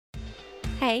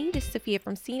Hey, this is Sophia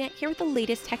from CNET here with the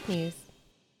latest tech news.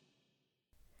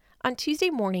 On Tuesday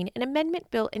morning, an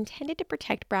amendment bill intended to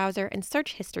protect browser and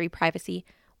search history privacy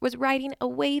was riding a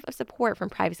wave of support from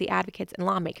privacy advocates and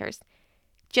lawmakers,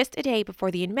 just a day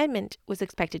before the amendment was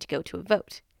expected to go to a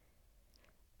vote.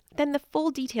 Then the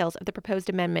full details of the proposed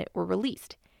amendment were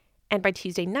released, and by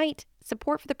Tuesday night,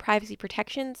 support for the privacy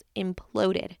protections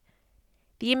imploded.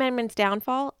 The amendment's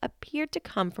downfall appeared to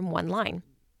come from one line.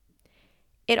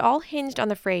 It all hinged on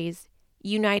the phrase,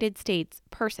 United States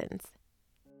persons.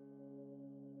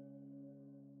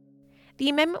 The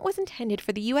amendment was intended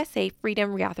for the USA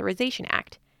Freedom Reauthorization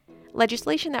Act,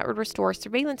 legislation that would restore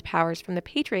surveillance powers from the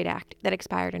Patriot Act that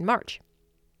expired in March.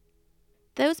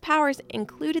 Those powers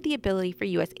included the ability for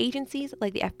U.S. agencies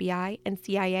like the FBI and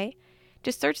CIA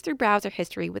to search through browser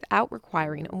history without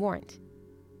requiring a warrant.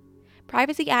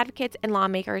 Privacy advocates and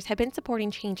lawmakers have been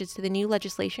supporting changes to the new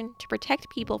legislation to protect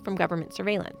people from government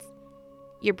surveillance.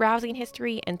 Your browsing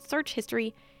history and search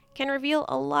history can reveal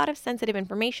a lot of sensitive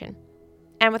information,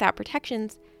 and without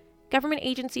protections, government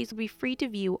agencies will be free to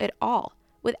view it all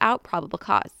without probable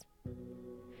cause.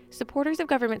 Supporters of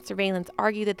government surveillance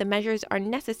argue that the measures are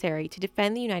necessary to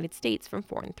defend the United States from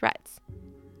foreign threats.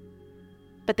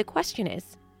 But the question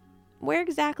is, where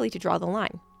exactly to draw the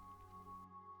line?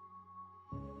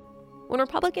 When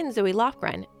Republican Zoe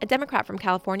Lofgren, a Democrat from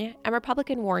California, and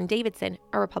Republican Warren Davidson,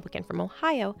 a Republican from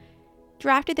Ohio,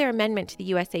 drafted their amendment to the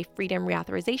USA Freedom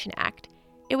Reauthorization Act,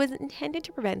 it was intended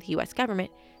to prevent the U.S.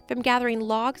 government from gathering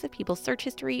logs of people's search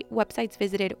history, websites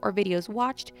visited, or videos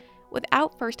watched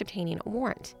without first obtaining a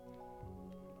warrant.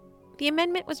 The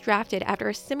amendment was drafted after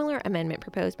a similar amendment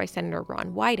proposed by Senator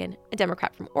Ron Wyden, a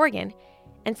Democrat from Oregon,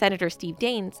 and Senator Steve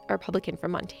Daines, a Republican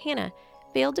from Montana,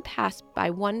 failed to pass by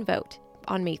one vote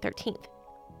on May 13th.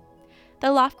 The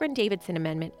Lofgren-Davidson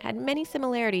amendment had many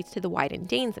similarities to the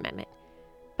Wyden-Daines amendment,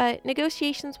 but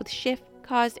negotiations with Schiff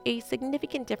caused a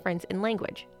significant difference in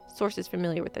language, sources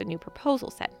familiar with the new proposal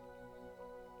said.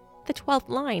 The 12th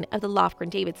line of the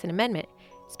Lofgren-Davidson amendment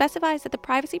specifies that the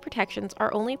privacy protections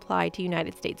are only applied to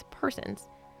United States persons.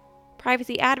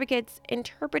 Privacy advocates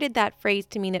interpreted that phrase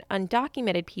to mean that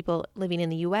undocumented people living in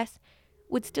the U.S.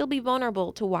 would still be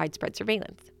vulnerable to widespread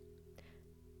surveillance.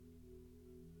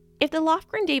 If the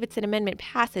Lofgren-Davidson amendment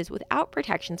passes without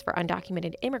protections for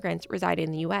undocumented immigrants residing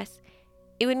in the U.S.,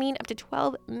 it would mean up to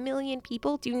 12 million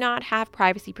people do not have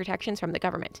privacy protections from the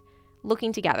government,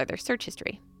 looking to gather their search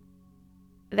history.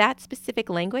 That specific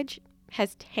language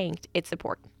has tanked its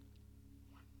support.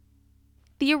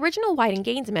 The original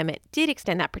Wyden-Daines amendment did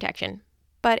extend that protection,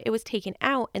 but it was taken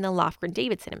out in the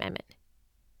Lofgren-Davidson amendment.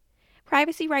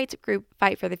 Privacy rights group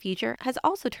Fight for the Future has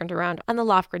also turned around on the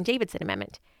Lofgren-Davidson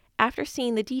amendment after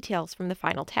seeing the details from the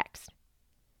final text.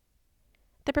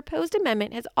 The proposed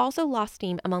amendment has also lost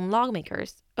steam among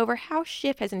lawmakers over how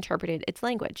Schiff has interpreted its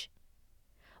language.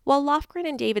 While Lofgren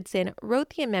and Davidson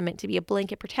wrote the amendment to be a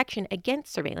blanket protection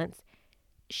against surveillance,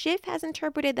 Schiff has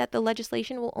interpreted that the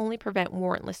legislation will only prevent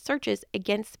warrantless searches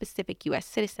against specific U.S.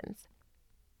 citizens.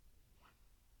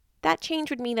 That change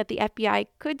would mean that the FBI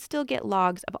could still get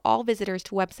logs of all visitors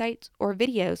to websites or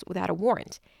videos without a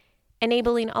warrant,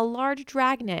 enabling a large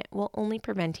dragnet while only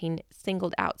preventing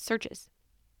singled-out searches.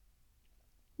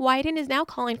 Wyden is now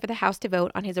calling for the House to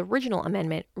vote on his original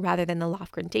amendment rather than the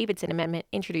Lofgren-Davidson amendment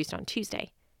introduced on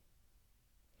Tuesday.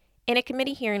 In a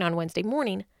committee hearing on Wednesday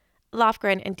morning,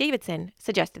 Lofgren and Davidson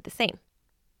suggested the same.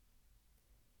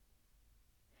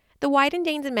 The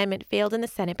Wyden-Daines amendment failed in the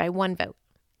Senate by one vote,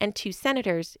 and two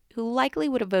senators who likely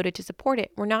would have voted to support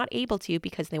it were not able to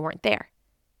because they weren't there.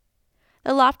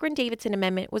 The Lofgren-Davidson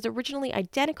amendment was originally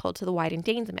identical to the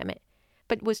Wyden-Daines amendment,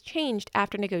 but was changed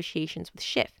after negotiations with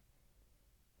Schiff.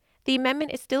 The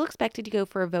amendment is still expected to go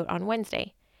for a vote on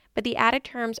Wednesday, but the added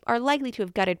terms are likely to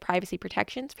have gutted privacy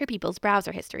protections for people's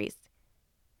browser histories.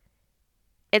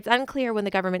 It's unclear when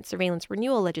the government surveillance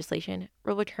renewal legislation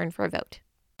will return for a vote.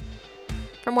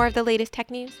 For more of the latest tech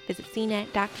news, visit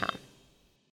cnet.com.